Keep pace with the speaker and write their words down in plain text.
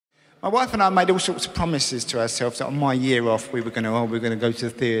My wife and I made all sorts of promises to ourselves that on my year off we were going to go to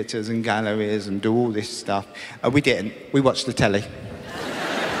the theatres and galleries and do all this stuff. We didn't. We watched the telly.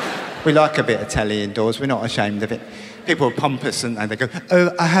 We like a bit of telly indoors. We're not ashamed of it. People are pompous and they go,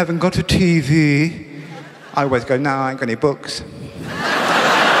 "Oh, I haven't got a TV." I always go, "No, I ain't got any books." Yeah,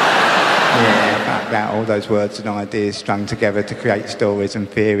 about that, all those words and ideas strung together to create stories and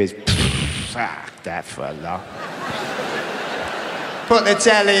theories. That for a laugh. Put the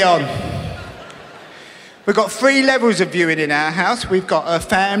telly on. We've got 3 levels of viewing in our house. We've got a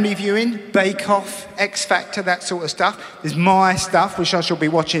family viewing, Bake Off, X Factor, that sort of stuff. There's my stuff, which I shall be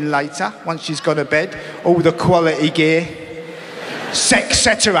watching later, once she's gone to bed. All the quality gear.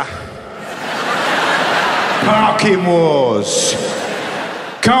 Sexcetera. Parking Wars.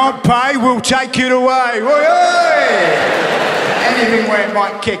 Can't pay, we'll take it away. Oi, oi! Anything where it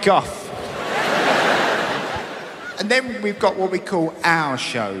might kick off. And then we've got what we call our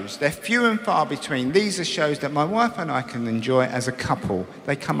shows. They're few and far between. These are shows that my wife and I can enjoy as a couple.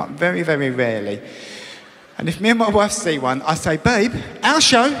 They come up very, very rarely. And if me and my wife see one, I say, "Babe, our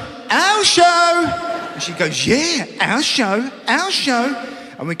show, our show." And she goes, "Yeah, our show, our show."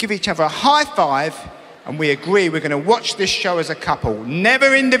 And we give each other a high five and we agree we're going to watch this show as a couple,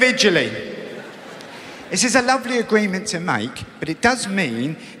 never individually. This is a lovely agreement to make, but it does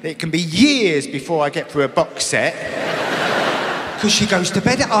mean that it can be years before I get through a box set, because she goes to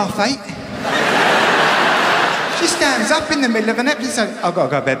bed at 8:30. She stands up in the middle of an episode. "I've got to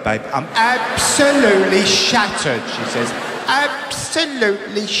go to bed, babe. I'm absolutely shattered," she says.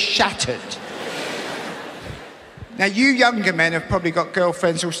 Absolutely shattered. Now, you younger men have probably got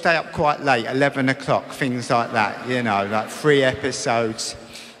girlfriends who'll stay up quite late, 11 o'clock, things like that, you know, like 3 episodes.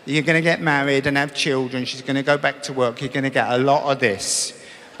 You're going to get married and have children. She's going to go back to work. You're going to get a lot of this.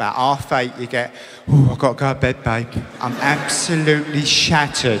 About 8:30, you get, "Oh, I've got to go to bed, babe. I'm absolutely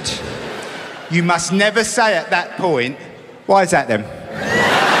shattered." You must never say at that point, "Why is that then?" "Why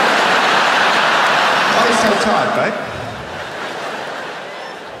are you so tired, babe?"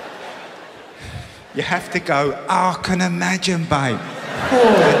 You have to go, "Oh, I can imagine, babe.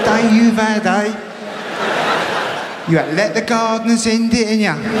 Oh, the day you've had, eh? You had to let the gardeners in, didn't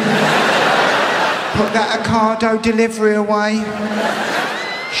you? Put that Ocado delivery away.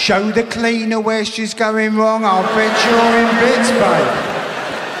 Show the cleaner where she's going wrong. I'll bet you're in bits, babe."